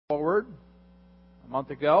forward a month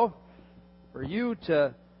ago for you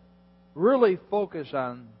to really focus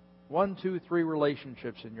on 1, 2, 3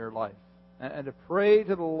 relationships in your life and to pray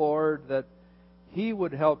to the Lord that He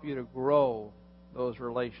would help you to grow those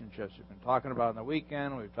relationships. We've been talking about on the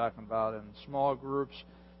weekend. We've talked about in small groups,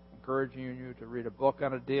 encouraging you to read a book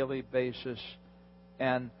on a daily basis.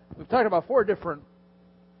 And we've talked about 4 different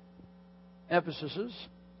emphases.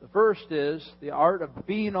 The first is the art of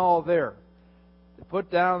being all there. To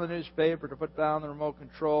put down the newspaper, to put down the remote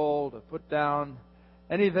control, to put down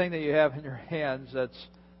anything that you have in your hands that's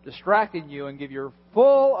distracting you and give your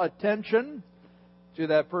full attention to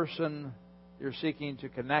that person you're seeking to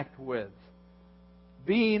connect with.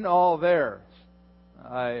 Being all there.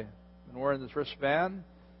 I've been wearing this wristband,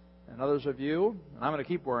 and others of you, and I'm going to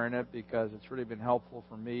keep wearing it because it's really been helpful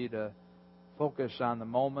for me to focus on the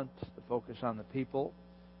moment, to focus on the people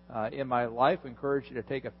in my life. I encourage you to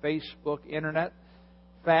take a Facebook, internet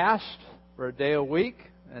fast for a day a week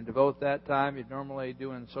and devote that time you'd normally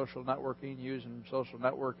do in social networking, using social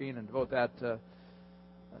networking, and devote that to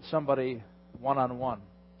somebody one-on-one.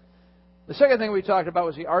 The second thing we talked about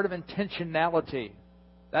was the art of intentionality.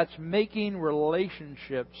 That's making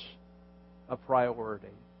relationships a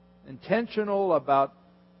priority. Intentional about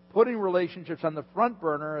putting relationships on the front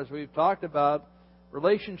burner. As we've talked about,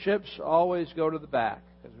 relationships always go to the back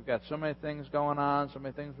because we've got so many things going on, so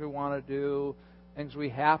many things we want to do, things we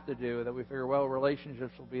have to do, that we figure, well,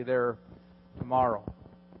 relationships will be there tomorrow.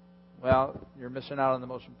 Well, you're missing out on the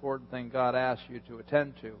most important thing God asks you to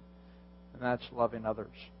attend to, and that's loving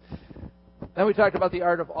others. Then we talked about the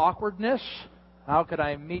art of awkwardness. How could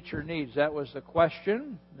I meet your needs? That was the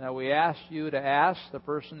question that we asked you to ask the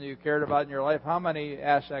person that you cared about in your life. How many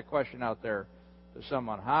asked that question out there to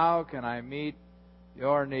someone? How can I meet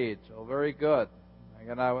your needs? Oh, very good.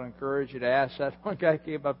 And I would encourage you to ask that. One guy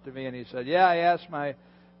came up to me and he said, yeah, I asked my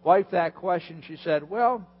wife that question. She said,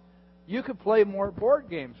 well, you could play more board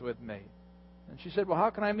games with me. And she said, well, how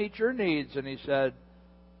can I meet your needs? And he said,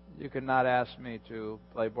 you cannot ask me to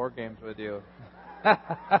play board games with you.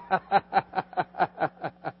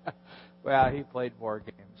 Well, he played board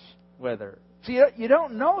games with her. See, you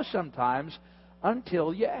don't know sometimes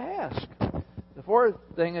until you ask. The fourth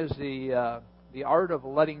thing is the art of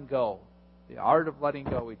letting go. The art of letting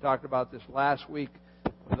go. We talked about this last week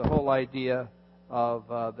with the whole idea of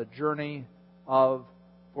the journey of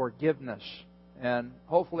forgiveness. And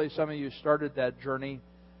hopefully some of you started that journey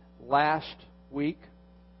last week,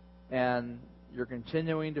 and you're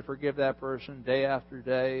continuing to forgive that person day after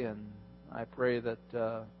day. And I pray that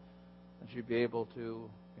you'll be able to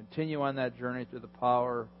continue on that journey through the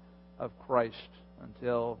power of Christ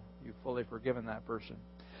until you've fully forgiven that person.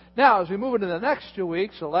 Now, as we move into the next 2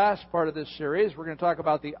 weeks, the last part of this series, we're going to talk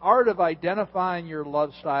about the art of identifying your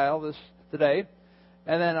love style today.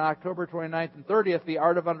 And then October 29th and 30th, the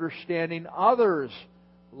art of understanding others'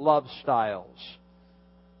 love styles.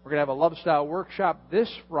 We're going to have a love style workshop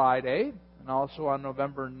this Friday, and also on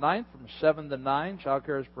November 9th from 7 to 9.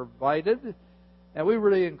 Childcare is provided. And we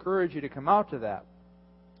really encourage you to come out to that.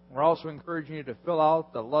 We're also encouraging you to fill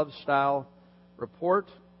out the love style report,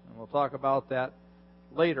 and we'll talk about that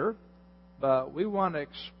later. But we want to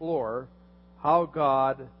explore how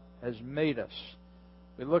God has made us.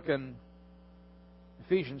 We look in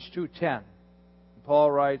Ephesians 2:10.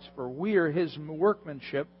 Paul writes, for we are His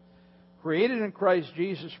workmanship, created in Christ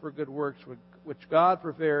Jesus for good works, which God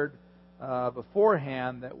prepared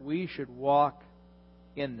beforehand that we should walk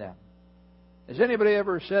in them. Has anybody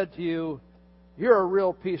ever said to you, you're a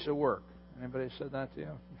real piece of work? Anybody said that to you?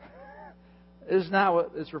 Isn't that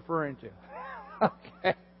what it's referring to?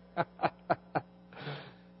 Okay.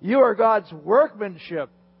 You are God's workmanship.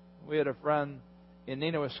 We had a friend in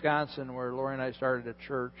Neenah, Wisconsin, where Lori and I started a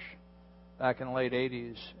church back in the late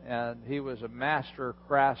 80s, and he was a master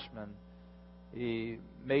craftsman. He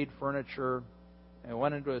made furniture and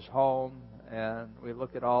went into his home, and we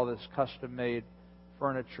looked at all this custom-made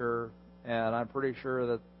furniture, and I'm pretty sure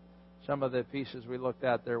that some of the pieces we looked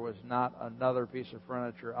at, there was not another piece of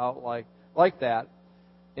furniture out like that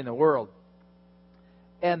in the world.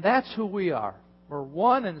 And that's who we are. We're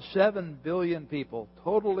 1 in 7 billion people,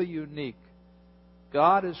 totally unique.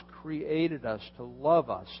 God has created us to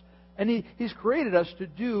love us. And He's created us to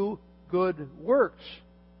do good works.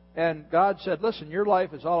 And God said, listen, your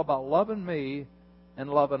life is all about loving me and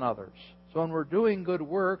loving others. So when we're doing good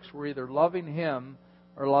works, we're either loving Him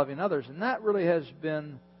or loving others. And that really has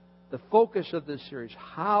been the focus of this series.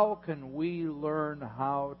 How can we learn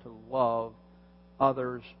how to love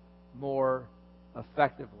others more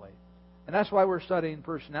effectively? And that's why we're studying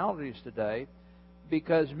personalities today,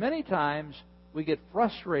 because many times we get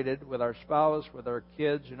frustrated with our spouse, with our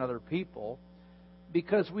kids, and other people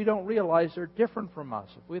because we don't realize they're different from us.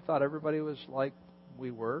 If we thought everybody was like we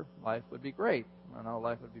were, life would be great. I know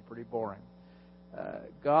life would be pretty boring.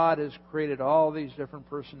 God has created all these different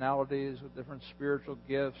personalities with different spiritual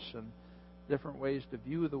gifts and different ways to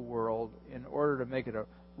view the world in order to make it a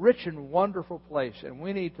rich and wonderful place. And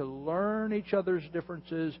we need to learn each other's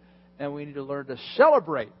differences, and we need to learn to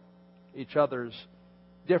celebrate each other's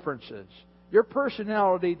differences. Your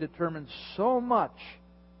personality determines so much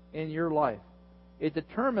in your life. It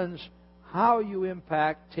determines how you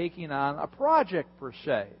impact taking on a project per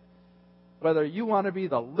se. Whether you want to be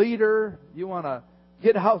the leader, you want to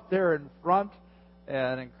get out there in front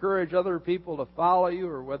and encourage other people to follow you,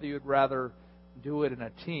 or whether you'd rather do it in a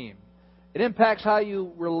team. It impacts how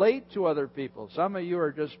you relate to other people. Some of you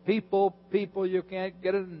are just people. You can't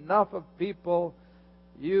get enough of people.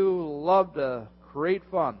 You love to create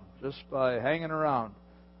fun just by hanging around.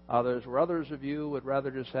 Others of you would rather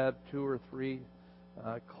just have 2 or 3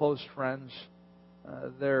 close friends.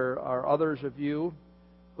 There are others of you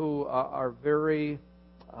who are very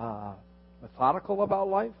methodical about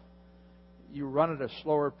life. You run at a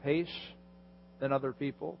slower pace than other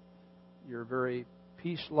people. You're very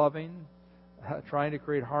peace-loving, trying to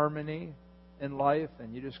create harmony in life,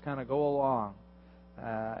 and you just kind of go along.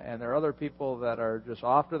 And there are other people that are just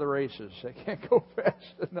off to the races. They can't go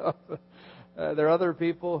fast enough. There are other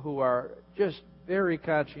people who are just very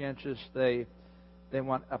conscientious. They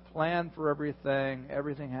want a plan for everything.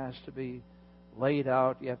 Everything has to be laid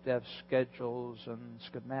out. You have to have schedules and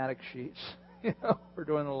schematic sheets, for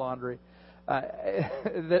doing the laundry.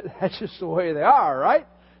 That's just the way they are, right?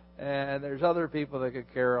 And there's other people that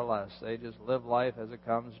could care less. They just live life as it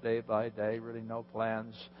comes, day by day, really no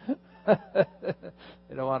plans.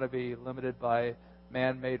 They don't want to be limited by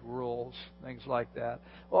man-made rules, things like that.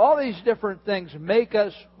 Well, all these different things make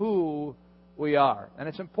us who we are. And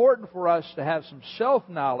it's important for us to have some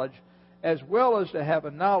self-knowledge as well as to have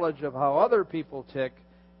a knowledge of how other people tick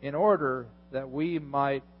in order that we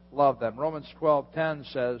might love them. Romans 12:10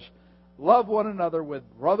 says, "Love one another with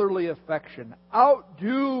brotherly affection.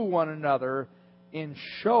 Outdo one another in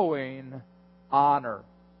showing honor."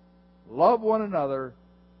 Love one another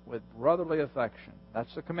with brotherly affection.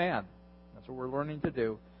 That's the command. That's what we're learning to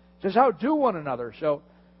do. It says outdo one another. So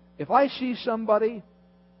if I see somebody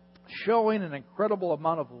showing an incredible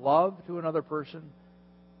amount of love to another person,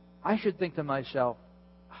 I should think to myself,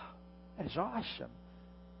 oh, that is awesome.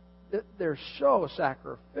 They're so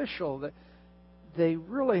sacrificial that they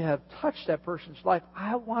really have touched that person's life.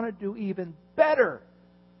 I want to do even better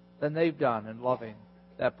than they've done in loving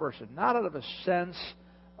that person. Not out of a sense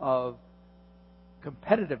of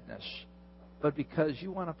competitiveness, but because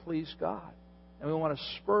you want to please God. And we want to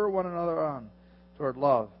spur one another on toward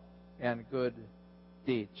love and good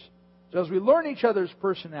deeds. So as we learn each other's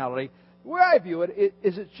personality, the way I view it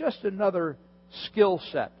is it's just another skill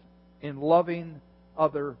set in loving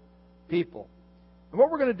other people. And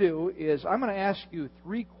what we're going to do is I'm going to ask you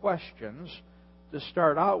 3 questions to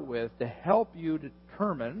start out with to help you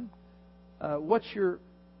determine what's your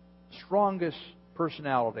strongest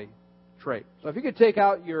personality trait. So if you could take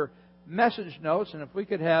out your message notes, and if we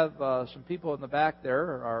could have some people in the back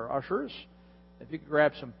there, our ushers, if you could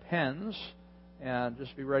grab some pens and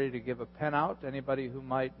just be ready to give a pen out to anybody who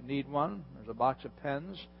might need one. There's a box of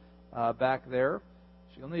pens back there.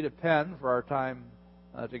 So you'll need a pen for our time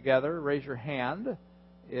together. Raise your hand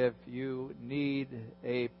if you need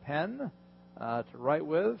a pen to write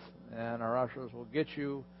with, and our ushers will get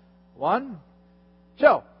you one.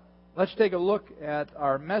 So, let's take a look at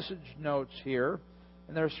our message notes here.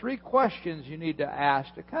 And there's 3 questions you need to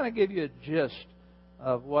ask to kind of give you a gist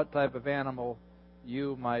of what type of animal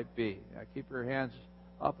you might be. Now, keep your hands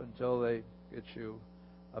up until they get you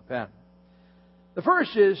a pen. The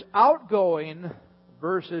first is outgoing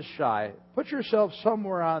versus shy. Put yourself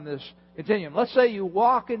somewhere on this continuum. Let's say you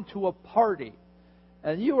walk into a party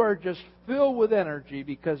and you are just filled with energy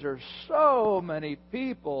because there's so many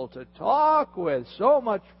people to talk with, so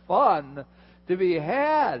much fun to be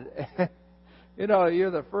had.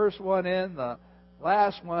 You're the first one in, the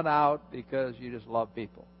last one out because you just love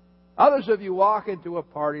people. Others of you walk into a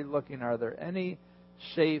party looking, are there any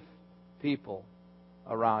safe people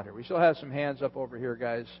around here? We still have some hands up over here,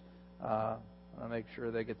 guys. I want to make sure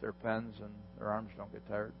they get their pens and their arms don't get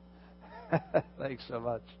tired. Thanks so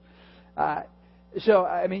much.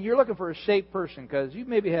 You're looking for a safe person because you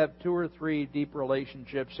maybe have 2 or 3 deep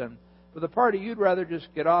relationships, and for the party, you'd rather just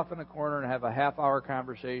get off in a corner and have a half-hour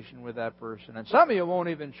conversation with that person. And some of you won't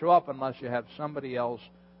even show up unless you have somebody else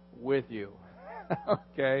with you.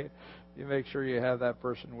 Okay? you make sure you have that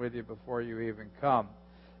person with you before you even come.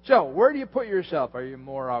 So, where do you put yourself? Are you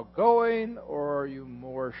more outgoing or are you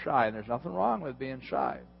more shy? And there's nothing wrong with being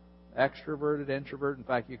shy. Extroverted, introvert. In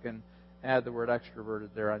fact, you can add the word extroverted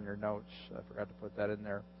there on your notes. I forgot to put that in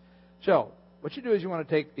there. So, what you do is you want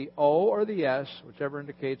to take the O or the S, whichever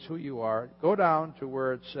indicates who you are, go down to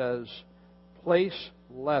where it says place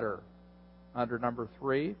letter under number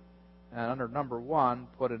 3, and under number 1,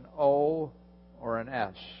 put an O or an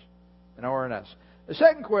S. An O or an S. The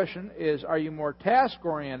second question is, are you more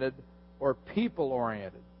task-oriented or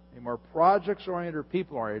people-oriented? Are you more projects-oriented or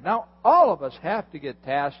people-oriented? Now, all of us have to get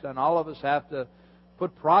tasks done. All of us have to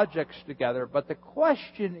put projects together. But the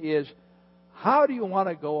question is, how do you want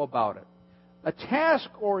to go about it? A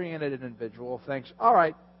task-oriented individual thinks, all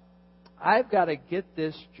right, I've got to get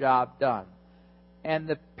this job done. And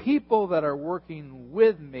the people that are working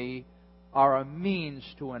with me are a means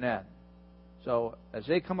to an end. So as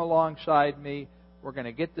they come alongside me, we're going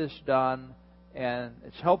to get this done. And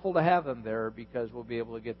it's helpful to have them there because we'll be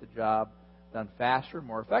able to get the job done faster,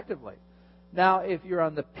 more effectively. Now, if you're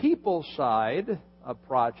on the people side of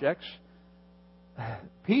projects,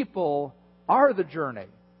 people are the journey.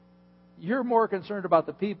 You're more concerned about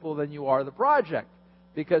the people than you are the project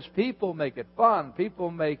because people make it fun.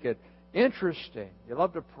 People make it interesting. You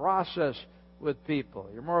love to process with people.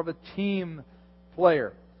 You're more of a team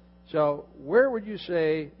player. So where would you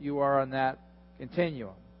say you are on that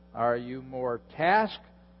continuum? Are you more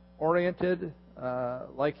task-oriented,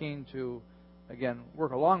 liking to, again,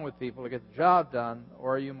 work along with people to get the job done,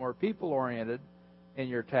 or are you more people-oriented in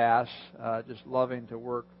your tasks, just loving to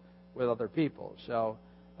work with other people? So,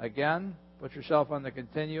 again, put yourself on the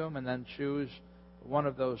continuum and then choose one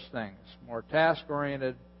of those things, more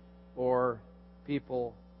task-oriented or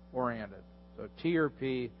people-oriented. So T or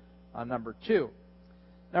P on number 2.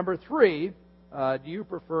 Number 3, do you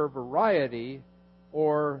prefer variety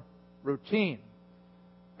or routine?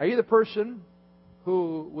 Are you the person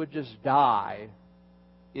who would just die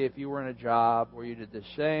if you were in a job where you did the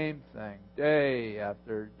same thing day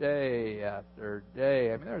after day after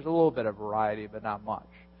day? I mean, there's a little bit of variety, but not much.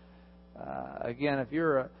 Again, if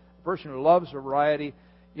you're a person who loves variety,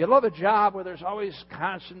 you love a job where there's always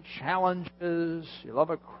constant challenges. You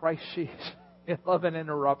love a crisis. You love an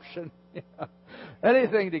interruption.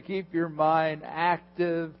 Anything to keep your mind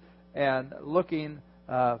active and looking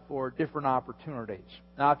for different opportunities.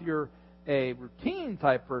 Now, if you're a routine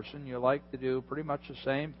type person, you like to do pretty much the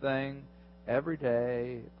same thing every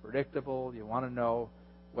day, predictable. You want to know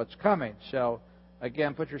what's coming. So,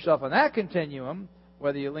 again, put yourself on that continuum,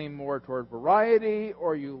 whether you lean more toward variety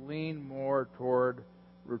or you lean more toward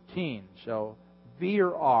routine. So, V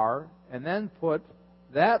or R, and then put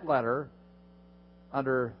that letter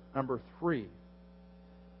under number 3.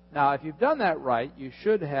 Now, if you've done that right, you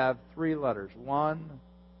should have 3 letters. 1,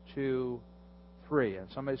 2, 3. And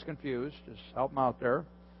somebody's confused, just help them out there.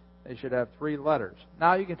 They should have 3 letters.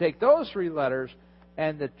 Now, you can take those 3 letters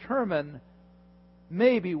and determine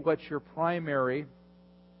maybe what your primary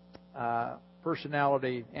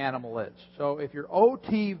personality animal is. So, if you're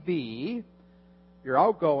OTV, you're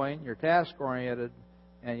outgoing, you're task-oriented,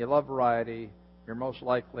 and you love variety, you're most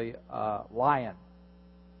likely lion.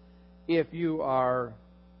 If you are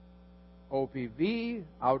OPV,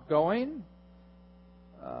 outgoing,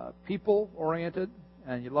 people-oriented,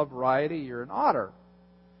 and you love variety, you're an otter.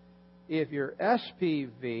 If you're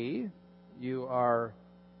SPV, you are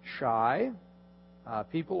shy,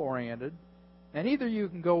 people-oriented, and either you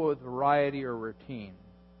can go with variety or routine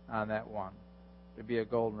on that one to be a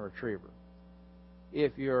golden retriever.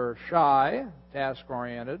 If you're shy,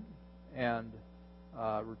 task-oriented, and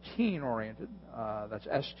routine-oriented, that's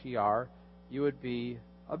STR, you would be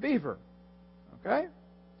a beaver. Okay?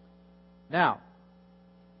 Now,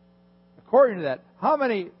 according to that, how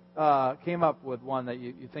many came up with one that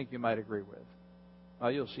you think you might agree with?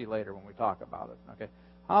 Well, you'll see later when we talk about it. Okay?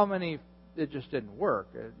 How many it just didn't work?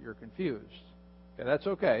 You're confused. Okay, that's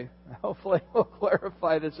okay. Hopefully we'll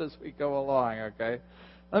clarify this as we go along. Okay?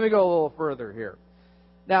 Let me go a little further here.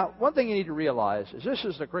 Now, one thing you need to realize is this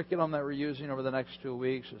is the curriculum that we're using over the next 2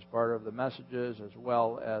 weeks as part of the messages as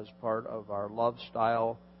well as part of our love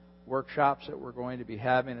style workshops that we're going to be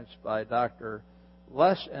having. It's by Dr.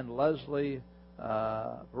 Les and Leslie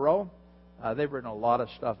Burrow. They've written a lot of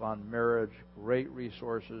stuff on marriage, great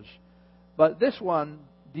resources. But this one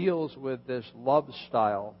deals with this love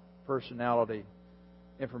style personality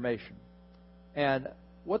information. And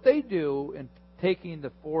what they do in taking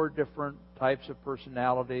the 4 different types of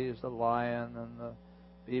personalities, the lion and the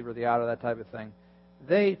beaver, the otter, that type of thing,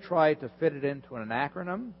 they try to fit it into an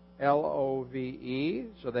acronym, LOVE.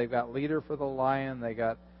 So they've got leader for the lion, they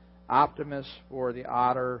got Optimist for the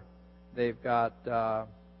otter. They've got, Validator,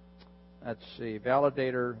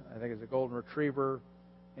 I think is a golden retriever,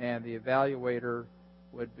 and the Evaluator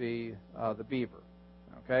would be the beaver.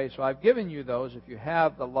 Okay, so I've given you those. If you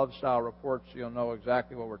have the love style reports, you'll know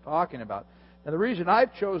exactly what we're talking about. And the reason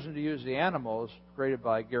I've chosen to use the animals created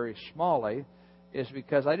by Gary Smalley is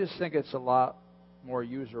because I just think it's a lot more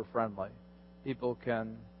user-friendly. People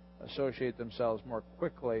can associate themselves more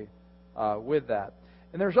quickly with that.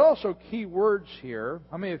 And there's also key words here.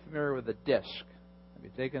 How many are familiar with the DISC? Have you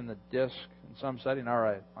taken the DISC in some setting? All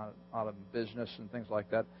right, out of business and things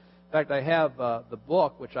like that. In fact, I have the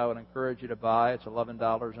book, which I would encourage you to buy. It's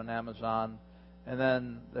 $11 on Amazon. And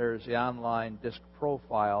then there's the online DISC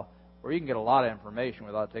profile, where you can get a lot of information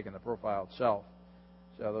without taking the profile itself.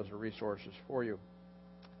 So those are resources for you.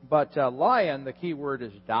 But lion, the key word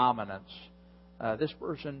is dominance. This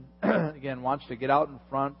person, again, wants to get out in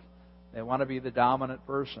front. They want to be the dominant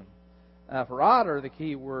person. For otter, the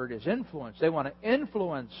key word is influence. They want to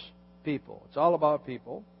influence people. It's all about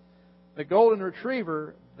people. The golden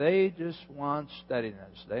retriever, they just want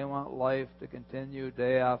steadiness. They want life to continue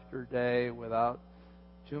day after day without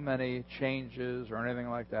too many changes or anything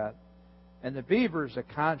like that. And the beaver is a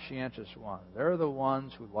conscientious one. They're the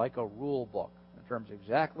ones who like a rule book in terms of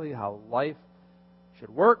exactly how life should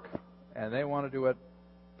work, and they want to do it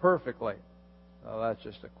perfectly. So that's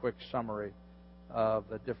just a quick summary of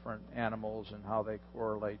the different animals and how they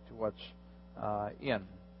correlate to what's in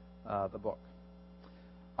the book.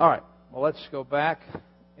 All right, well, let's go back,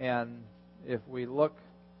 and if we look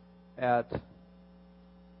at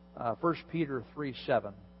 1 Peter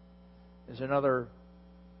 3:7 is another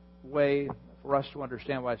way for us to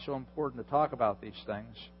understand why it's so important to talk about these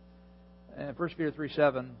things. In 1 Peter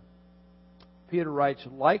 3:7, Peter writes,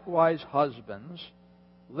 "Likewise, husbands,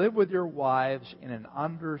 live with your wives in an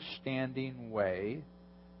understanding way,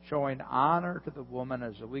 showing honor to the woman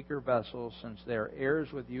as a weaker vessel, since they are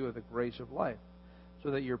heirs with you of the grace of life,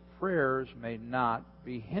 so that your prayers may not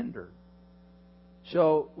be hindered."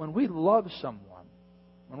 So when we love someone,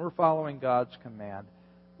 when we're following God's command,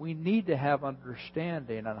 we need to have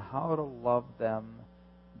understanding on how to love them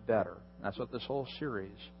better. That's what this whole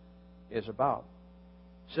series is about.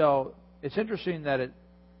 So it's interesting that it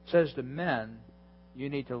says to men, you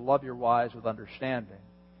need to love your wives with understanding.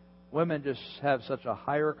 Women just have such a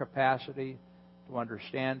higher capacity to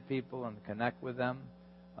understand people and connect with them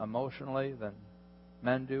emotionally than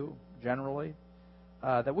men do generally,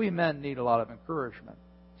 that we men need a lot of encouragement.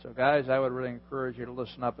 So guys, I would really encourage you to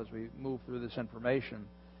listen up as we move through this information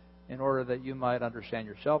in order that you might understand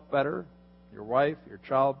yourself better, your wife, your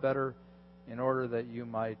child better, in order that you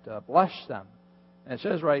might bless them. And it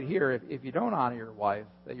says right here, if you don't honor your wife,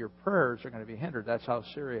 that your prayers are going to be hindered. That's how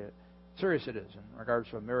serious it is in regards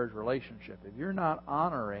to a marriage relationship. If you're not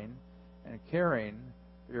honoring and caring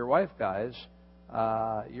for your wife, guys,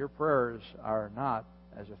 your prayers are not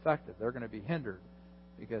as effective. They're going to be hindered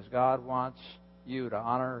because God wants you to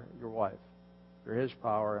honor your wife through His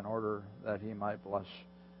power in order that He might bless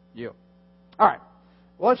you. All right.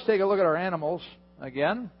 Well, let's take a look at our animals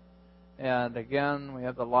again. And again, we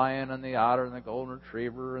have the lion and the otter and the golden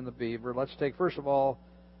retriever and the beaver. Let's take a look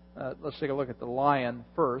at the lion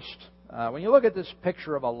first. When you look at this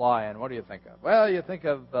picture of a lion, what do you think of? Well, you think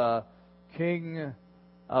of king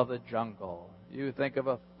of the jungle. You think of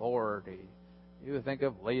authority. You think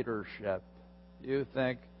of leadership. You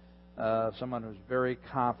think of someone who's very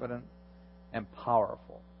confident and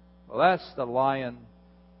powerful. Well, that's the lion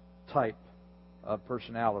type of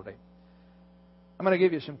personality. I'm going to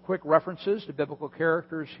give you some quick references to biblical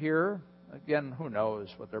characters here. Again, who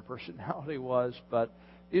knows what their personality was, but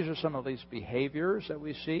these are some of these behaviors that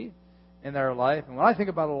we see in their life. And when I think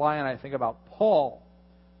about a lion, I think about Paul.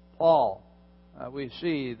 We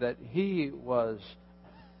see that he was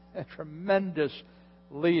a tremendous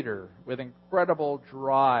leader with incredible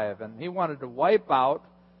drive, and he wanted to wipe out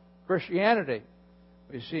Christianity.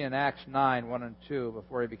 We see in Acts 9:1 and 2,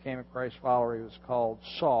 before he became a Christ follower, he was called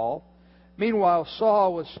Saul. Meanwhile,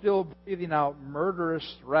 Saul was still breathing out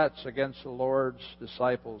murderous threats against the Lord's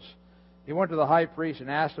disciples. He went to the high priest and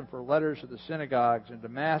asked him for letters to the synagogues in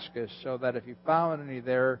Damascus, so that if he found any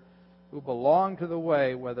there who belonged to the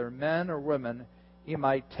way, whether men or women, he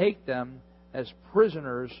might take them as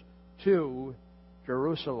prisoners to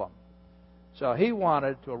Jerusalem. So he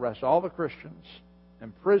wanted to arrest all the Christians,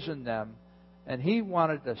 imprison them, and he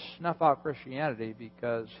wanted to snuff out Christianity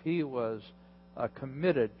because he was a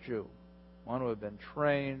committed Jew. One who had been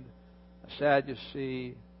trained, a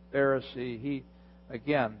Sadducee, Pharisee. He,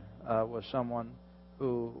 again, was someone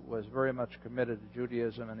who was very much committed to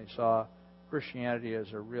Judaism, and he saw Christianity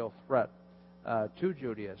as a real threat to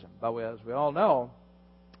Judaism. But as we all know,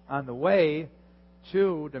 on the way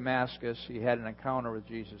to Damascus, he had an encounter with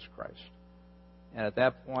Jesus Christ. And at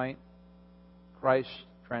that point, Christ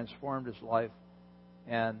transformed his life,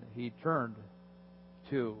 and he turned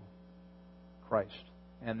to Christ.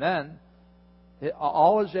 And then,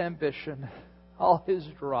 all his ambition, all his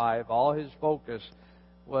drive, all his focus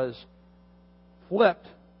was flipped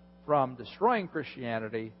from destroying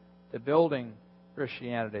Christianity to building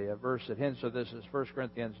Christianity. A verse that hints of this is 1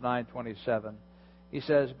 Corinthians 9:27. He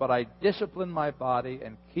says, "But I discipline my body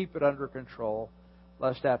and keep it under control,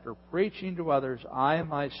 lest after preaching to others, I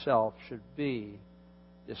myself should be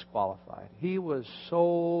disqualified." He was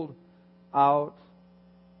sold out.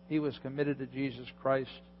 He was committed to Jesus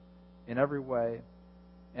Christ in every way,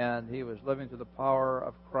 and he was living to the power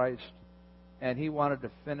of Christ, and he wanted to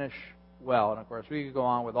finish well. And of course, we could go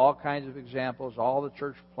on with all kinds of examples, all the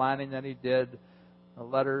church planning that he did, the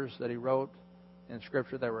letters that he wrote in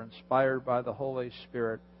Scripture that were inspired by the Holy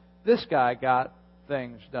Spirit. This guy got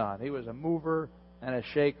things done. He was a mover and a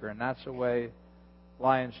shaker, and that's the way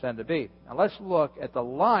lions tend to be. Now let's look at the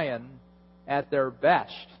lion at their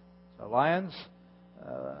best. So lions,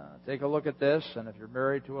 take a look at this, and if you're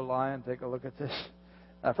married to a lion, take a look at this.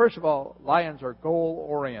 First of all, lions are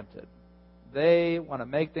goal-oriented. They want to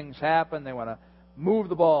make things happen. They want to move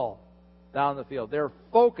the ball down the field. They're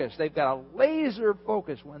focused. They've got a laser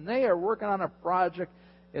focus. When they are working on a project,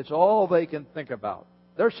 it's all they can think about.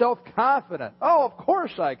 They're self-confident. Oh, of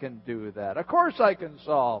course I can do that. Of course I can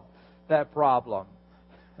solve that problem.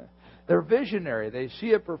 They're visionary. They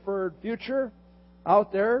see a preferred future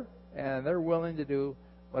out there, and they're willing to do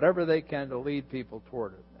whatever they can to lead people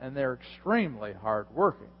toward it. And they're extremely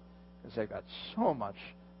hard-working because they've got so much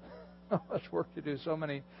work to do, so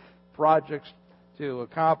many projects to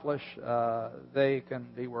accomplish. They can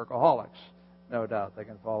be workaholics, no doubt. They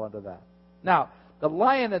can fall into that. Now, the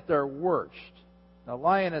lion at their worst,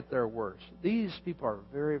 these people are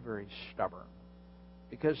very, very stubborn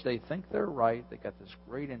because they think they're right. They got this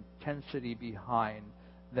great intensity behind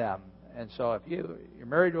them. And so if you're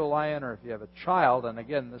married to a lion, or if you have a child, and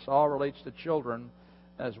again, this all relates to children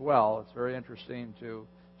as well. It's very interesting to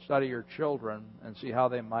study your children and see how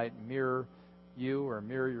they might mirror you or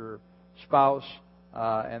mirror your spouse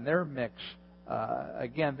and their mix.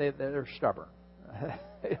 Again, they're stubborn.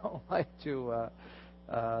 They don't like to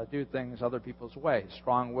do things other people's way.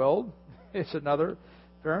 Strong-willed is another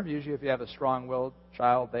term. Usually if you have a strong-willed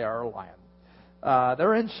child, they are a lion.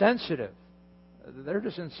 They're insensitive. They're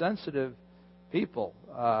just insensitive people.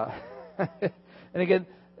 And again,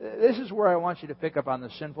 this is where I want you to pick up on the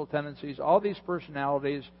sinful tendencies. All these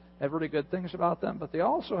personalities have really good things about them, but they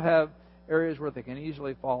also have areas where they can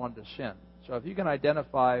easily fall into sin. So if you can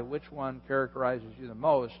identify which one characterizes you the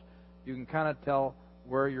most, you can kind of tell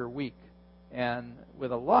where you're weak. And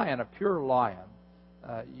with a lion, a pure lion,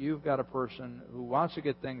 you've got a person who wants to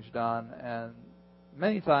get things done, and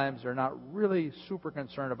many times they're not really super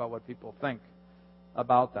concerned about what people think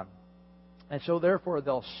about them. And so therefore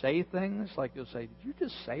they'll say things like, you'll say, "Did you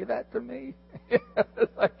just say that to me?"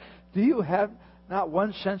 Like, do you have not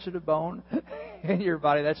one sensitive bone in your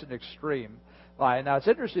body? That's an extreme lion. Now it's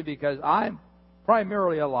interesting because I'm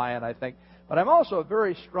primarily a lion, I think, but I'm also a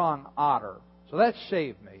very strong otter. So that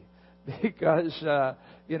saved me because,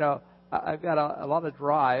 I've got a lot of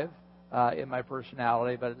drive in my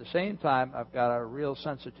personality, but at the same time I've got a real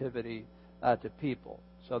sensitivity to people.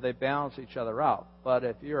 So they balance each other out. But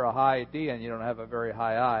if you're a high D and you don't have a very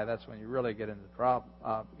high I, that's when you really get into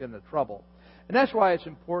trouble. And that's why it's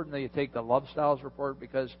important that you take the Love Styles report,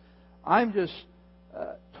 because I'm just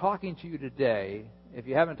talking to you today, if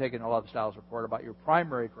you haven't taken the Love Styles report, about your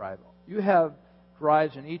primary drive. You have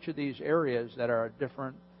drives in each of these areas that are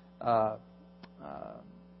different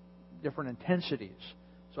intensities.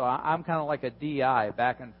 So I'm kind of like a DI,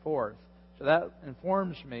 back and forth. So that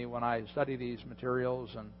informs me when I study these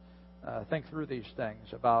materials and think through these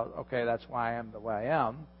things about, okay, that's why I am the way I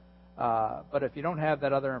am. But if you don't have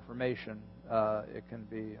that other information, it can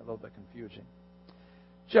be a little bit confusing.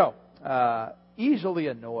 So, easily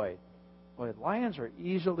annoyed. Boy, lions are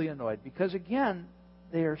easily annoyed because, again,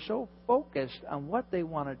 they are so focused on what they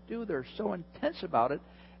want to do. They're so intense about it.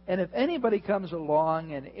 And if anybody comes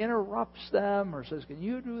along and interrupts them or says, "Can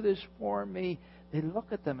you do this for me?" they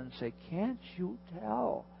look at them and say, "Can't you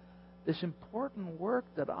tell this important work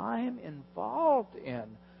that I'm involved in?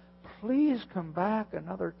 Please come back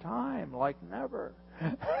another time, like never."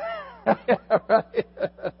 Right?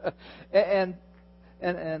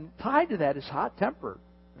 And tied to that is hot temper.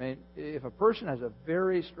 I mean, if a person has a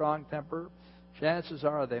very strong temper, chances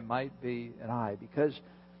are they might be an I, because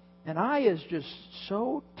an I is just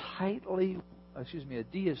so tightly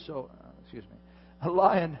a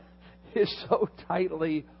lion is so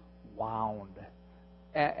tightly wound.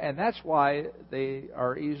 And that's why they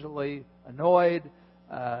are easily annoyed.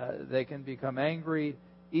 They can become angry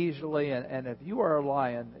easily. And if you are a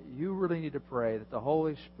lion, you really need to pray that the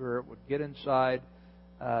Holy Spirit would get inside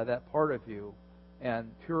that part of you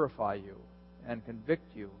and purify you and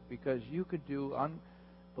convict you, because you could do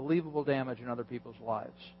unbelievable damage in other people's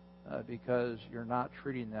lives because you're not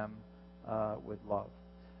treating them with love.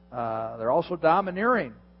 They're also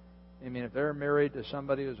domineering. I mean, if they're married to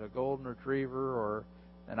somebody who's a golden retriever or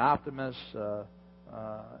an optimist,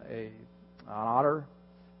 an otter,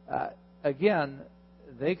 again,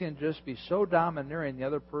 they can just be so domineering the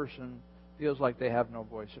other person feels like they have no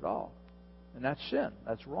voice at all. And that's sin.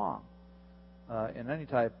 That's wrong in any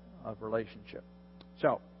type of relationship.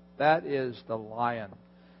 So, that is the lion.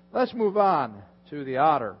 Let's move on to the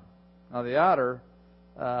otter. Now, the otter,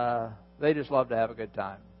 they just love to have a good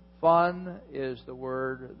time. Fun is the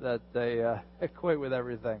word that they equate with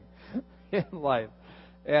everything in life.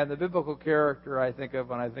 And the biblical character I think of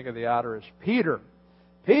when I think of the otter is Peter.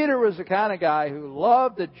 Peter was the kind of guy who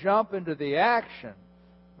loved to jump into the action.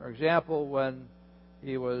 For example, when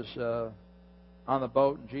he was on the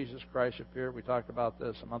boat and Jesus Christ appeared, we talked about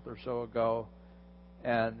this a month or so ago,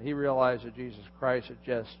 and he realized that Jesus Christ had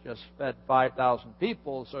just fed 5,000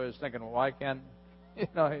 people, so he was thinking, well, why can't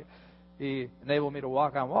he enable me to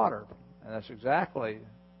walk on water? And that's exactly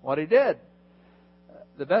what he did.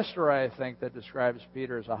 The best story, I think, that describes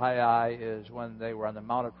Peter as a high eye is when they were on the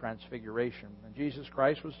Mount of Transfiguration. And Jesus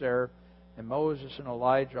Christ was there, and Moses and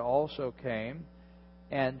Elijah also came.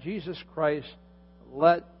 And Jesus Christ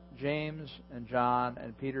let James and John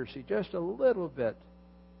and Peter see just a little bit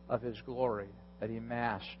of His glory that He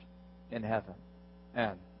masked in heaven.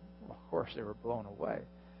 And, of course, they were blown away.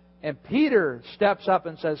 And Peter steps up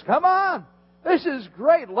and says, come on, this is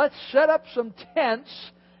great. Let's set up some tents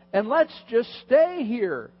and let's just stay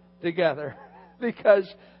here together, because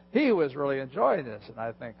he was really enjoying this. And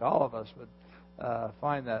I think all of us would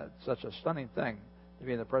find that such a stunning thing to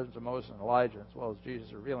be in the presence of Moses and Elijah, as well as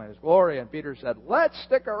Jesus revealing His glory. And Peter said, let's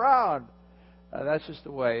stick around. That's just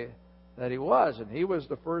the way that he was. And he was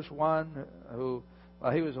the first one who,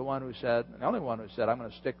 he was the one who said, the only one who said, I'm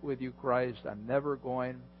going to stick with you, Christ. I'm never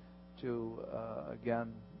going to,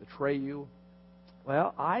 again, betray you.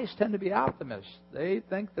 Well, eyes tend to be optimists. They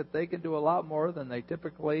think that they can do a lot more than they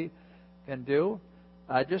typically can do,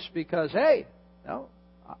 just because, hey,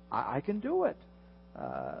 I can do it.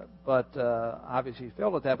 But obviously he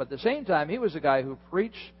failed at that. But at the same time, he was the guy who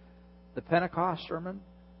preached the Pentecost sermon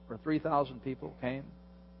where 3,000 people came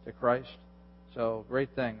to Christ. So great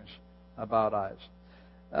things about eyes.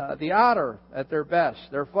 The otter at their best.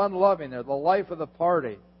 They're fun-loving. They're the life of the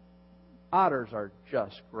party. Otters are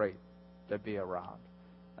just great to be around.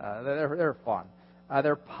 They're fun.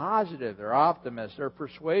 They're positive. They're optimists. They're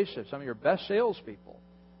persuasive. Some of your best salespeople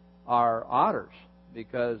are otters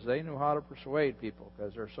because they knew how to persuade people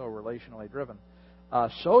because they're so relationally driven.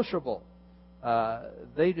 Sociable.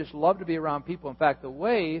 They just love to be around people. In fact, the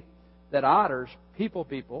way that otters,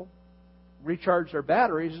 people, recharge their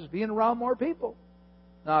batteries is being around more people.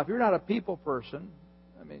 Now, if you're not a people person,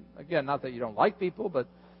 I mean, again, not that you don't like people, but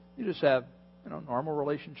you just have normal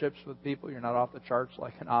relationships with people. You're not off the charts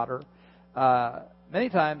like an otter. Many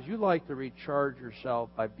times you like to recharge yourself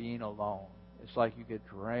by being alone. It's like you get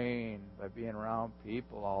drained by being around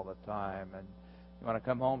people all the time, and you want to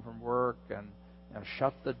come home from work and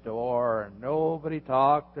shut the door and nobody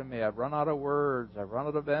talk to me. I've run out of words. I've run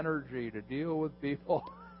out of energy to deal with people.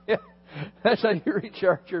 That's how you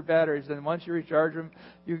recharge your batteries. And once you recharge them,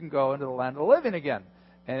 you can go into the land of the living again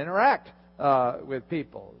and interact with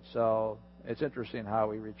people. So it's interesting how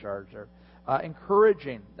we recharge there.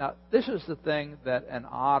 Encouraging. Now, this is the thing that an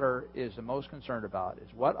otter is the most concerned about, is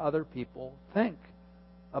what other people think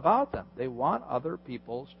about them. They want other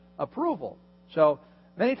people's approval. So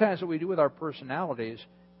many times what we do with our personalities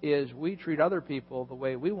is we treat other people the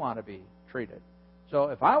way we want to be treated. So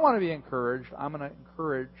if I want to be encouraged, I'm going to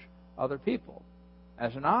encourage other people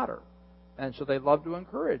as an otter. And so they love to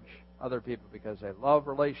encourage other people because they love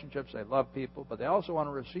relationships, they love people, but they also want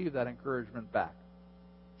to receive that encouragement back.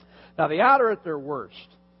 Now, the otter at their worst,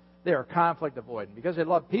 they are conflict avoidant. Because they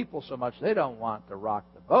love people so much, they don't want to rock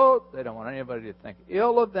the boat. They don't want anybody to think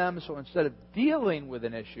ill of them. So instead of dealing with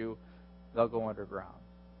an issue, they'll go underground.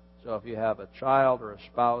 So if you have a child or a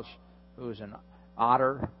spouse who's an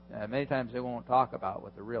otter, many times they won't talk about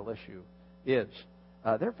what the real issue is.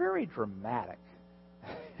 They're very dramatic.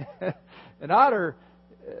 An otter,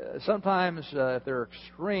 sometimes if they're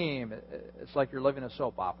extreme, it's like you're living a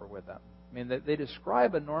soap opera with them. I mean, they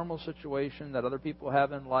describe a normal situation that other people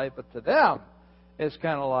have in life, but to them, it's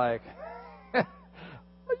kind of like,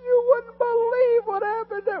 you wouldn't believe what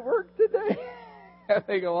happened at work today. And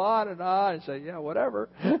they go on and say, yeah, whatever.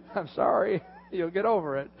 I'm sorry. You'll get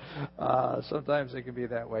over it. Sometimes it can be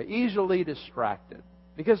that way. Easily distracted.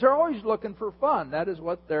 Because they're always looking for fun. That is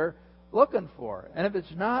what they're looking for. And if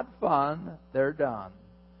it's not fun, they're done.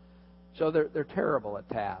 So they're terrible at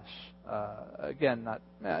tasks. Again,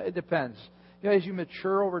 it depends. As you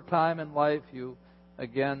mature over time in life, you,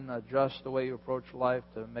 again, adjust the way you approach life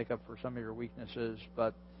to make up for some of your weaknesses.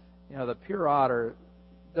 But, the pure otter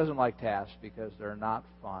doesn't like tasks because they're not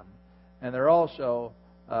fun. And they're also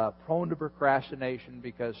prone to procrastination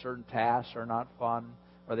because certain tasks are not fun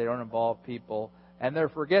or they don't involve people. And they're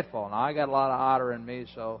forgetful. Now, I got a lot of otter in me,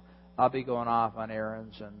 so I'll be going off on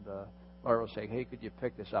errands, and Laura will say, hey, could you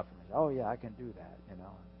pick this up for me? Oh, yeah, I can do that.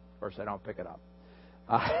 Of course, I don't pick it up.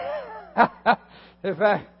 In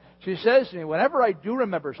fact, she says to me, whenever I do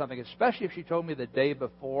remember something, especially if she told me the day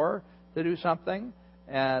before to do something,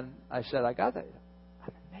 and I said, I got that.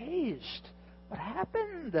 I'm amazed. What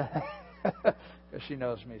happened? Because she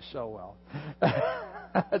knows me so well.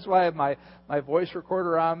 That's why I have my voice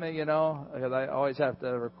recorder on me, because I always have to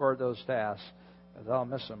record those tasks, because I'll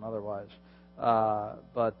miss them otherwise.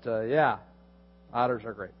 Yeah, otters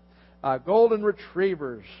are great. Golden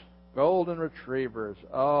retrievers. Golden retrievers.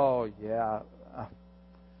 Oh, yeah.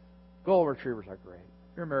 Golden retrievers are great.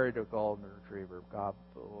 If you're married to a golden retriever, God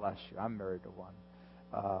bless you. I'm married to one.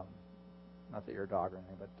 Not that you're a dog or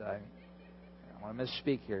anything, but I want to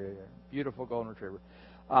misspeak here. Beautiful golden retriever.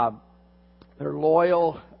 They're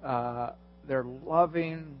loyal. They're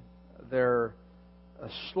loving. They're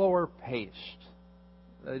slower paced.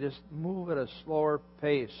 They just move at a slower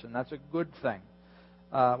pace, and that's a good thing.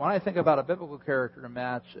 When I think about a biblical character to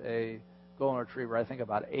match a golden retriever, I think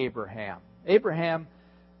about Abraham. Abraham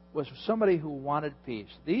was somebody who wanted peace.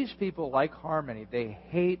 These people like harmony. They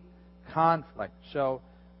hate conflict. So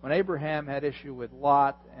when Abraham had issue with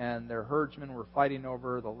Lot and their herdsmen were fighting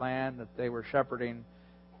over the land that they were shepherding,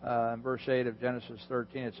 in verse 8 of Genesis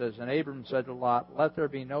 13, it says, and Abram said to Lot, let there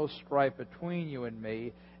be no strife between you and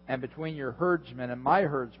me, and between your herdsmen and my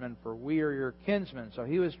herdsmen, for we are your kinsmen. So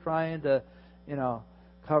he was trying to,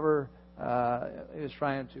 cover, he was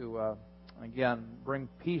trying to, again, bring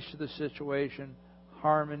peace to the situation,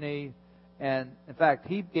 harmony. And, in fact,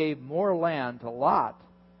 he gave more land to Lot,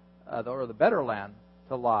 or the better land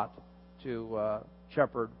to Lot, to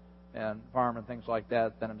shepherd and farm and things like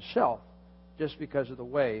that than himself, just because of the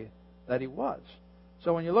way that he was.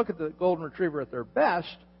 So when you look at the golden retriever at their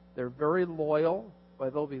best, they're very loyal,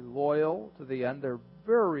 but they'll be loyal to the end. They're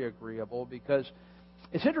very agreeable, because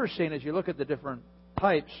it's interesting as you look at the different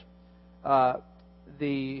types.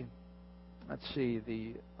 The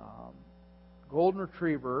golden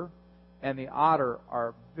retriever and the otter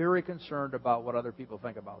are very concerned about what other people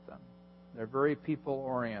think about them. They're very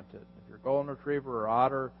people-oriented. If you're a golden retriever or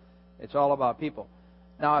otter, it's all about people.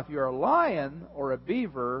 Now, if you're a lion or a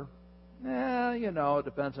beaver, it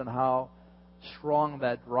depends on how strong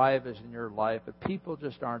that drive is in your life, but people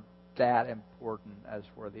just aren't that important as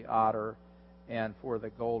for the otter and for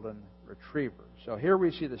the golden retriever. So here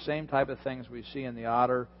we see the same type of things we see in the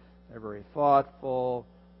otter. They're very thoughtful.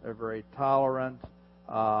 They're very tolerant.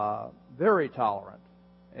 Very tolerant.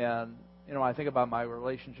 And, I think about my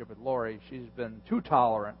relationship with Lori. She's been too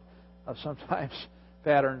tolerant of sometimes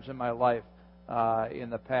patterns in my life in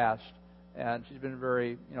the past. And she's been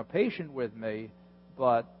very, patient with me.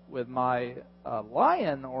 But with my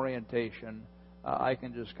lion orientation, I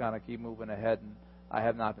can just kind of keep moving ahead, and I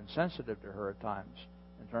have not been sensitive to her at times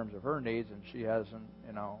in terms of her needs, and she hasn't,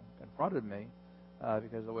 confronted me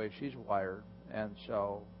because of the way she's wired. And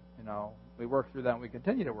so, we work through that, and we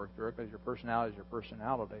continue to work through it, because your personality is your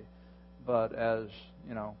personality. But as,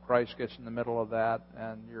 Christ gets in the middle of that,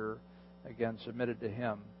 and you're, again, submitted to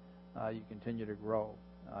Him, you continue to grow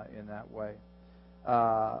in that way.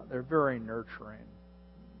 They're very nurturing.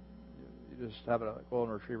 You just have a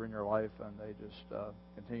golden retriever in your life, and they just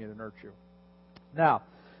continue to nurture you. Now,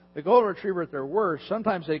 the golden retriever at their worst,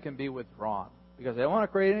 sometimes they can be withdrawn because they don't want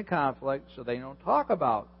to create any conflict, so they don't talk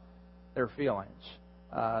about their feelings.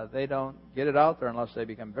 They don't get it out there unless they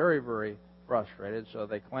become very, very frustrated, so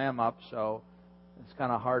they clam up, so it's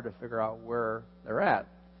kind of hard to figure out where they're at.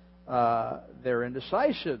 They're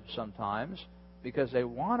indecisive sometimes because they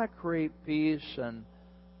want to create peace, and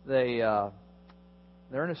they're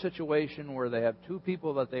in a situation where they have two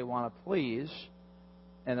people that they want to please,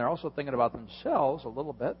 and they're also thinking about themselves a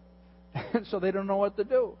little bit, and so they don't know what to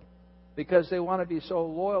do because they want to be so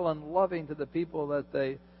loyal and loving to the people that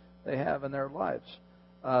they have in their lives.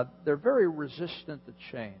 they're very resistant to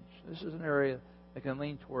change. This is an area that can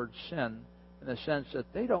lean towards sin in the sense that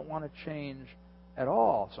they don't want to change at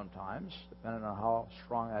all sometimes, depending on how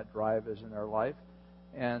strong that drive is in their life.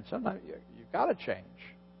 And sometimes you've got to change.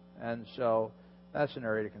 And so that's an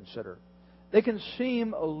area to consider. They can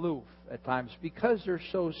seem aloof at times because they're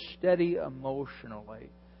so steady emotionally.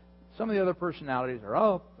 Some of the other personalities are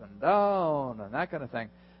up and down and that kind of thing.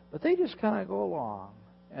 But they just kind of go along.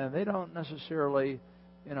 And they don't necessarily,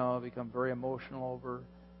 become very emotional over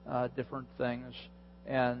different things.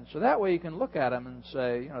 And so that way you can look at them and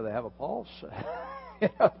say, they have a pulse.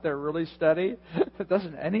 They're really steady.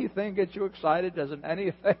 Doesn't anything get you excited? Doesn't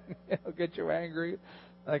anything get you angry?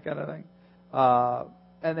 That kind of thing.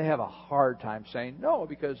 And they have a hard time saying no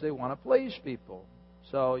because they want to please people.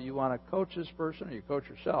 So you want to coach this person or you coach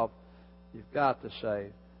yourself, you've got to say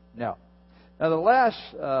no. Now the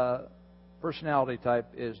last personality type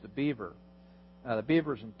is the beaver. The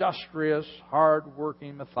beaver is industrious,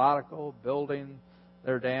 hard-working, methodical, building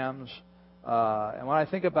their dams. And when I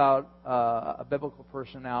think about a biblical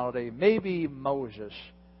personality, maybe Moses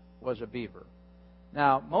was a beaver.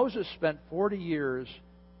 Now, Moses spent 40 years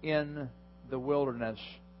in the wilderness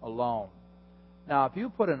alone. Now, if you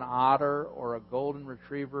put an otter or a golden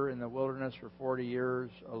retriever in the wilderness for 40 years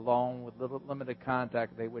alone with limited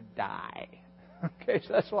contact, they would die. Okay,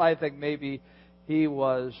 so that's why I think maybe he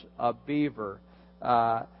was a beaver.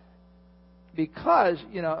 Because,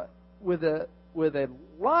 with a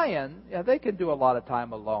lion, they can do a lot of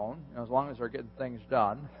time alone, as long as they're getting things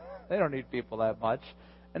done. They don't need people that much.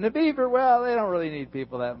 And the beaver, well, they don't really need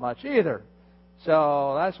people that much either.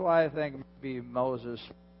 So that's why I think maybe Moses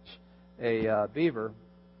was a beaver.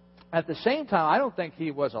 At the same time, I don't think he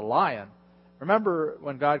was a lion. Remember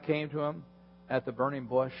when God came to him at the burning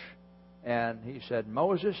bush and he said,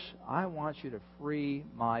 Moses, I want you to free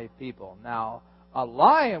my people. Now, a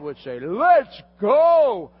lion would say, let's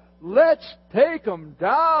go. Let's take them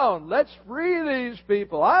down. Let's free these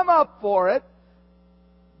people. I'm up for it.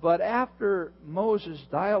 But after Moses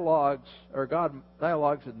dialogues, or God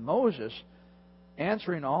dialogues with Moses,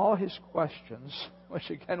 answering all his questions, which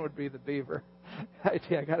again would be the beaver, I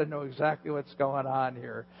got to know exactly what's going on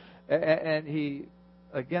here. And he,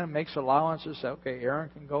 again, makes allowances. Okay, Aaron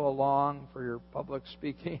can go along for your public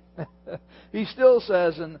speaking. He still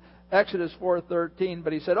says in Exodus 4:13,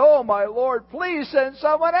 but he said, oh, my Lord, please send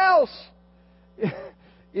someone else.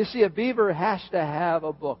 You see, a beaver has to have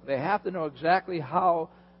a book. They have to know exactly how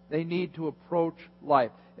they need to approach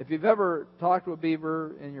life. If you've ever talked to a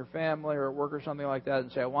beaver in your family or at work or something like that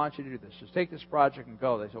and say, I want you to do this, just take this project and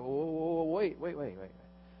go. They say, whoa, wait.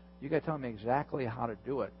 You got to tell me exactly how to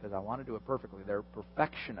do it because I want to do it perfectly. They're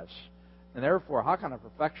perfectionists. And therefore, how can a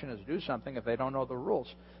perfectionist do something if they don't know the rules?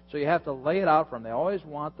 So you have to lay it out for them. They always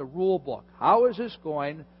want the rule book. How is this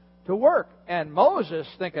going to work? And Moses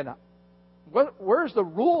thinking, where's the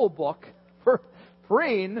rule book for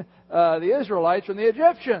freeing the Israelites from the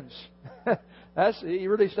Egyptians? He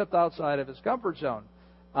really stepped outside of his comfort zone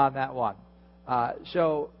on that one.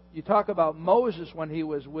 So you talk about Moses when he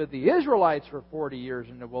was with the Israelites for 40 years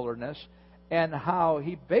in the wilderness and how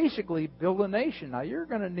he basically built a nation. Now, you're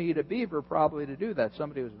going to need a beaver probably to do that.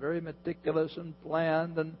 Somebody who's very meticulous and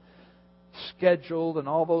planned and scheduled and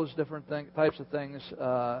all those different types of things.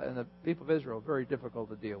 And the people of Israel are very difficult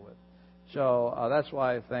to deal with. So that's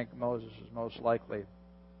why I think Moses is most likely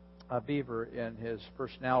a beaver in his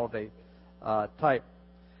personality type.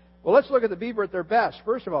 Well, let's look at the beaver at their best.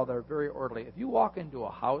 First of all, they're very orderly. If you walk into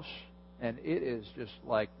a house and it is just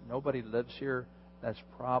like nobody lives here, that's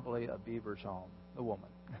probably a beaver's home, the woman.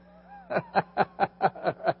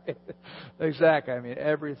 Right? Exactly. I mean,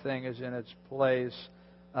 everything is in its place.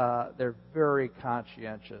 They're very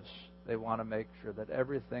conscientious. They want to make sure that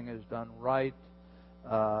everything is done right.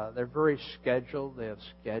 They're very scheduled. They have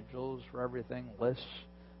schedules for everything, lists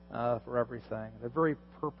for everything. They're very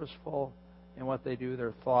purposeful in what they do.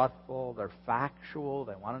 They're thoughtful. They're factual.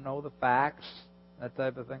 They want to know the facts, that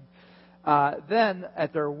type of thing. Then,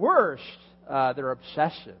 at their worst, they're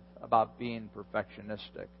obsessive about being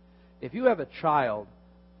perfectionistic. If you have a child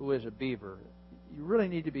who is a beaver, you really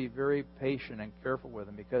need to be very patient and careful with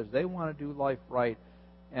them because they want to do life right.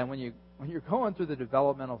 And when you're going through the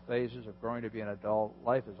developmental phases of growing to be an adult,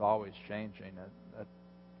 life is always changing. That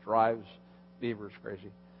drives beavers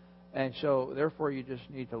crazy. And so, therefore, you just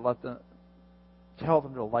need to tell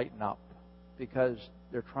them to lighten up because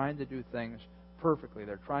they're trying to do things perfectly.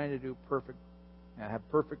 They're trying to do have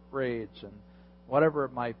perfect grades and whatever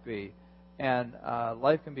it might be. And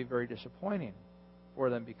life can be very disappointing for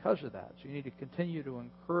them because of that. So you need to continue to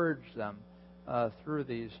encourage them through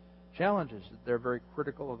these challenges. They're very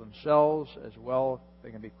critical of themselves as well.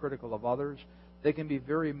 They can be critical of others. They can be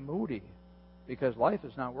very moody because life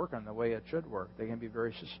is not working the way it should work. They can be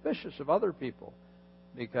very suspicious of other people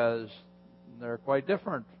because they're quite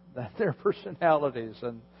different than their personalities.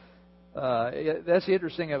 And that's the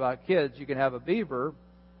interesting thing about kids. You can have a beaver,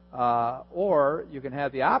 or you can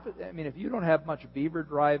have the opposite. I mean, if you don't have much beaver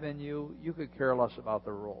drive in you, you could care less about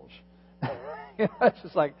the rules. It's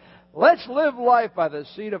just like, let's live life by the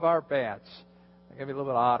seat of our pants. There can be a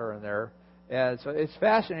little bit of otter in there. And so it's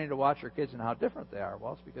fascinating to watch your kids and how different they are.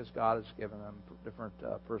 Well, it's because God has given them different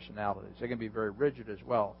personalities. They can be very rigid as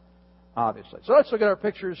well, obviously. So let's look at our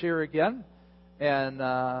pictures here again. And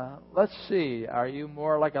let's see. Are you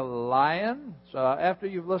more like a lion? So after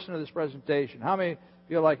you've listened to this presentation, how many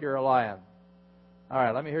feel like you're a lion? All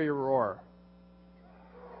right, let me hear your roar.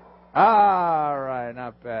 All right,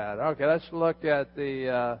 not bad. Okay, let's look at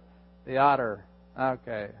the otter.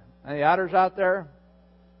 Okay. Any otters out there?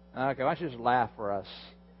 Okay, why don't you just laugh for us?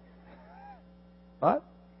 What?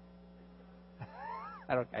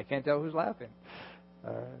 I can't tell who's laughing.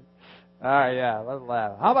 All right, yeah, let's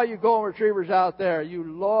laugh. How about you golden retrievers out there? You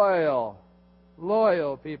loyal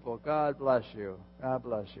people. God bless you. God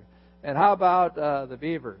bless you. And how about the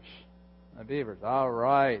beavers? The beavers. All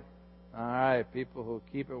right. People who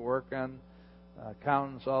keep it working,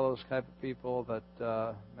 accountants, all those type of people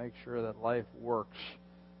that make sure that life works.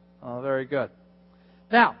 Very good.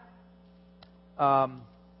 Now,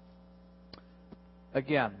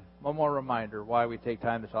 again, one more reminder why we take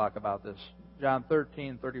time to talk about this. John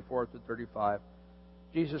 13:34-35.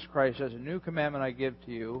 Jesus Christ says, "A new commandment I give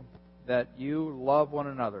to you, that you love one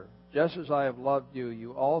another. Just as I have loved you,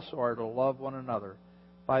 you also are to love one another.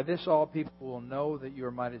 By this all people will know that you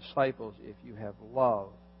are my disciples, if you have love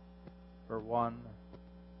for one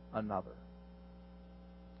another."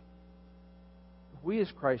 We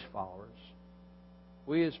as Christ followers,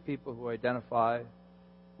 we as people who identify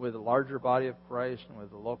with the larger body of Christ and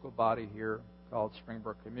with the local body here called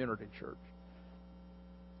Springbrook Community Church,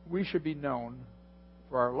 we should be known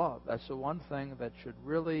for our love. That's the one thing that should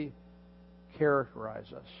really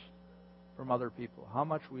characterize us from other people. How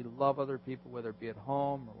much we love other people, whether it be at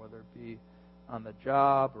home or whether it be on the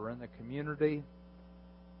job or in the community.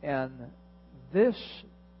 And this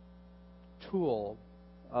tool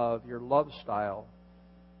of your love style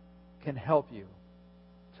can help you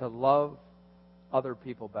to love other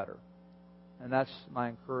people better. And that's my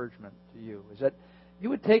encouragement to you, is that you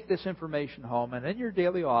would take this information home and in your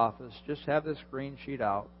daily office, just have this green sheet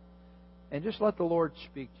out and just let the Lord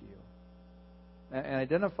speak to you. And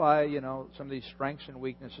identify, some of these strengths and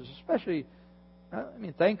weaknesses, especially,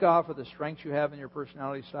 thank God for the strengths you have in your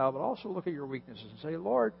personality style, but also look at your weaknesses and say,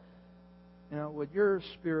 Lord, would your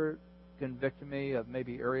Spirit convict me of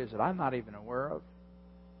maybe areas that I'm not even aware of?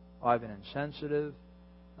 I've been insensitive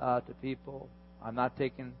to people. I'm not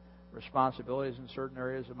taking responsibilities in certain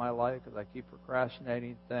areas of my life because I keep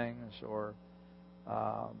procrastinating things, or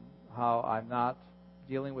how I'm not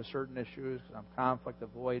dealing with certain issues because I'm conflict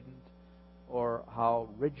avoidant, or how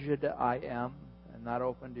rigid I am and not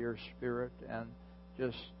open to your Spirit and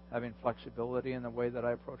just having flexibility in the way that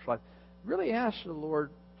I approach life. Really ask the Lord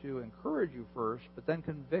to encourage you first, but then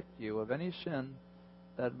convict you of any sin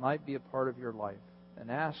that might be a part of your life,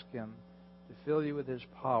 and ask Him to fill you with His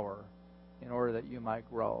power in order that you might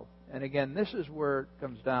grow. And again, this is where it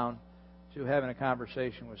comes down to having a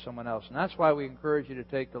conversation with someone else. And that's why we encourage you to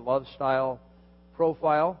take the Love Style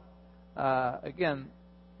profile. Again,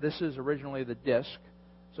 this is originally the disc.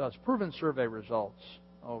 So it's proven survey results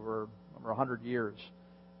over 100 years.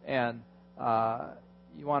 And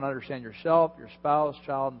you want to understand yourself, your spouse,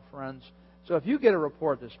 child, and friends. So if you get a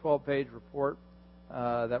report, this 12-page report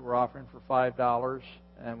that we're offering for $5,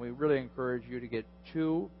 and we really encourage you to get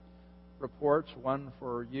 2 reports, one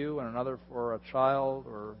for you and another for a child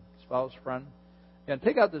or spouse, friend. And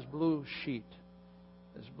take out this blue sheet,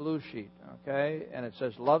 okay? And it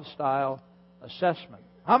says Love Style Assessment.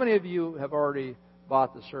 How many of you have already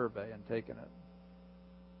bought the survey and taken it?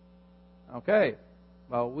 Okay.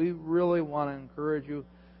 Well, we really want to encourage you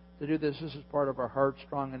to do this. This is part of our Heart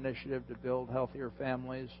Strong initiative to build healthier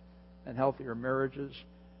families and healthier marriages.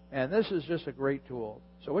 And this is just a great tool.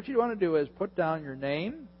 So what you want to do is put down your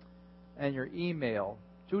name and your email,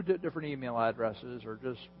 2 different email addresses, or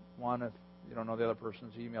just one if you don't know the other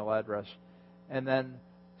person's email address, and then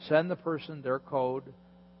send the person their code.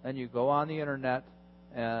 Then you go on the internet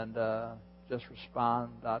and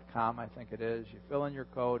justrespond.com, I think it is. You fill in your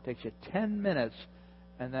code. It takes you 10 minutes,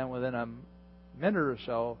 and then within a minute or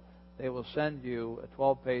so, they will send you a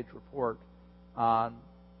 12-page report on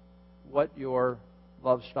what your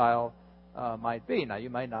love style might be. Now, you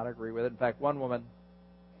might not agree with it. In fact, one woman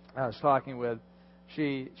I was talking with,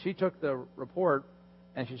 she took the report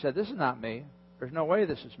and she said, "This is not me. There's no way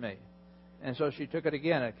this is me." And so she took it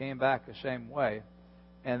again. It came back the same way.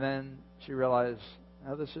 And then she realized,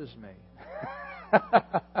 "No, this is me."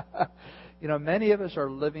 Many of us are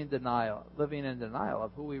living in denial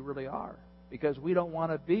of who we really are, because we don't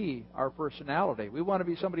want to be our personality. We want to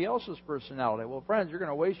be somebody else's personality. Well, friends, you're going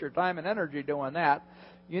to waste your time and energy doing that.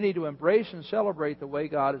 You need to embrace and celebrate the way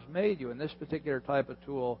God has made you. And this particular type of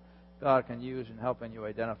tool God can use in helping you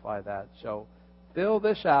identify that. So fill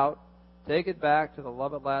this out. Take it back to the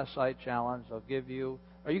Love at Last Sight Challenge. They'll give you,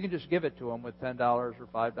 or you can just give it to them with $10 or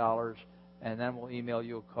 $5, and then we'll email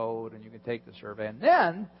you a code, and you can take the survey. And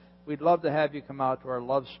then we'd love to have you come out to our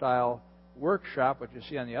Love Style workshop, which you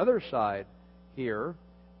see on the other side here.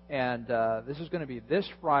 And this is going to be this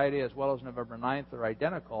Friday as well as November 9th. They're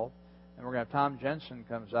identical. And we're going to have Tom Jensen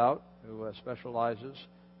comes out, who specializes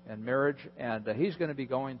in marriage. And he's going to be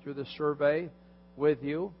going through the survey with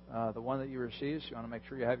you, the one that you received. So you want to make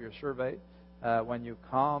sure you have your survey when you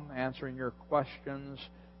come, answering your questions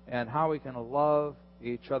and how we can love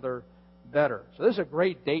each other better. So this is a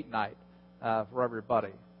great date night for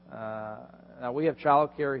everybody. Now, we have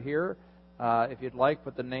child care here. If you'd like,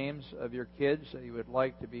 put the names of your kids that you would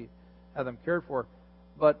like to have them cared for.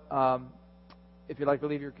 But if you'd like to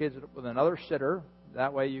leave your kids with another sitter,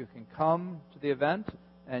 that way you can come to the event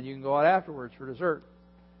and you can go out afterwards for dessert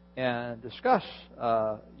and discuss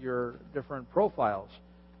your different profiles.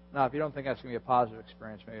 Now, if you don't think that's going to be a positive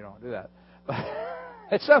experience, maybe don't do that. But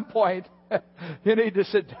at some point, you need to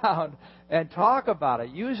sit down and talk about it.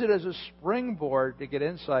 Use it as a springboard to get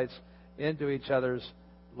insights into each other's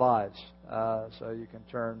lives, so you can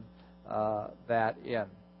turn that in.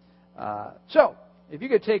 So, if you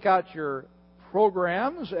could take out your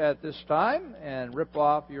programs at this time and rip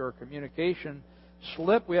off your communication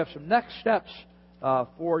slip, we have some next steps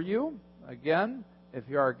for you. Again, if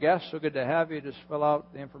you're our guest, so good to have you. Just fill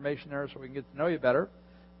out the information there so we can get to know you better.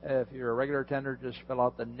 If you're a regular attender, just fill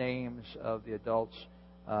out the names of the adults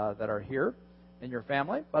that are here in your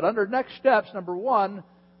family. But under next steps, number 1,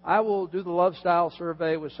 I will do the Love Style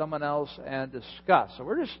survey with someone else and discuss. So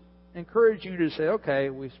we're just encouraging you to say, okay,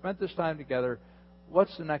 we spent this time together.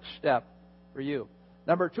 What's the next step for you?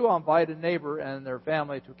 Number 2, I'll invite a neighbor and their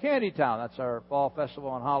family to Candy Town. That's our fall festival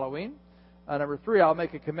on Halloween. Number 3, I'll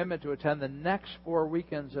make a commitment to attend the next 4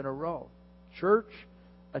 weekends in a row. Church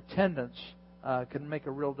attendance can make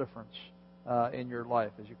a real difference in your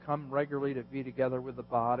life as you come regularly to be together with the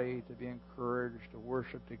body, to be encouraged, to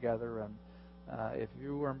worship together. And if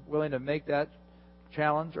you are willing to make that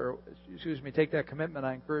challenge, or take that commitment,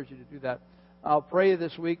 I encourage you to do that. I'll pray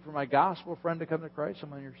this week for my gospel friend to come to Christ,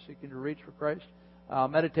 someone you're seeking to reach for Christ. I'll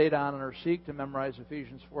meditate on or seek to memorize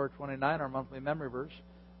Ephesians 4:29, our monthly memory verse.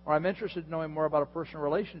 Or I'm interested in knowing more about a personal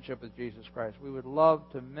relationship with Jesus Christ. We would love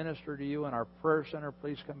to minister to you in our prayer center.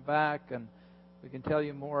 Please come back and we can tell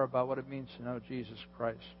you more about what it means to know Jesus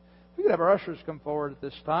Christ. If we could have our ushers come forward at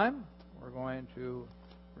this time, we're going to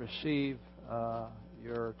receive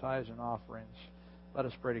your tithes and offerings. Let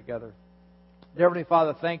us pray together. Dear Heavenly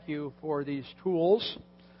Father, thank you for these tools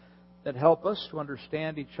that help us to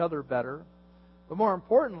understand each other better, but more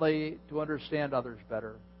importantly, to understand others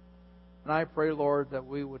better. And I pray, Lord, that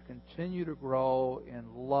we would continue to grow in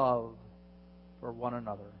love for one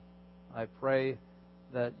another. I pray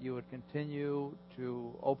that you would continue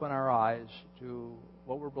to open our eyes to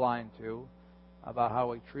what we're blind to about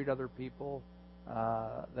how we treat other people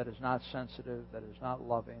that is not sensitive, that is not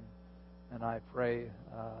loving. And I pray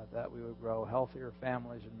that we would grow healthier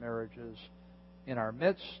families and marriages in our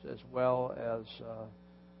midst as well as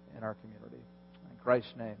in our community. In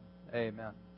Christ's name, amen.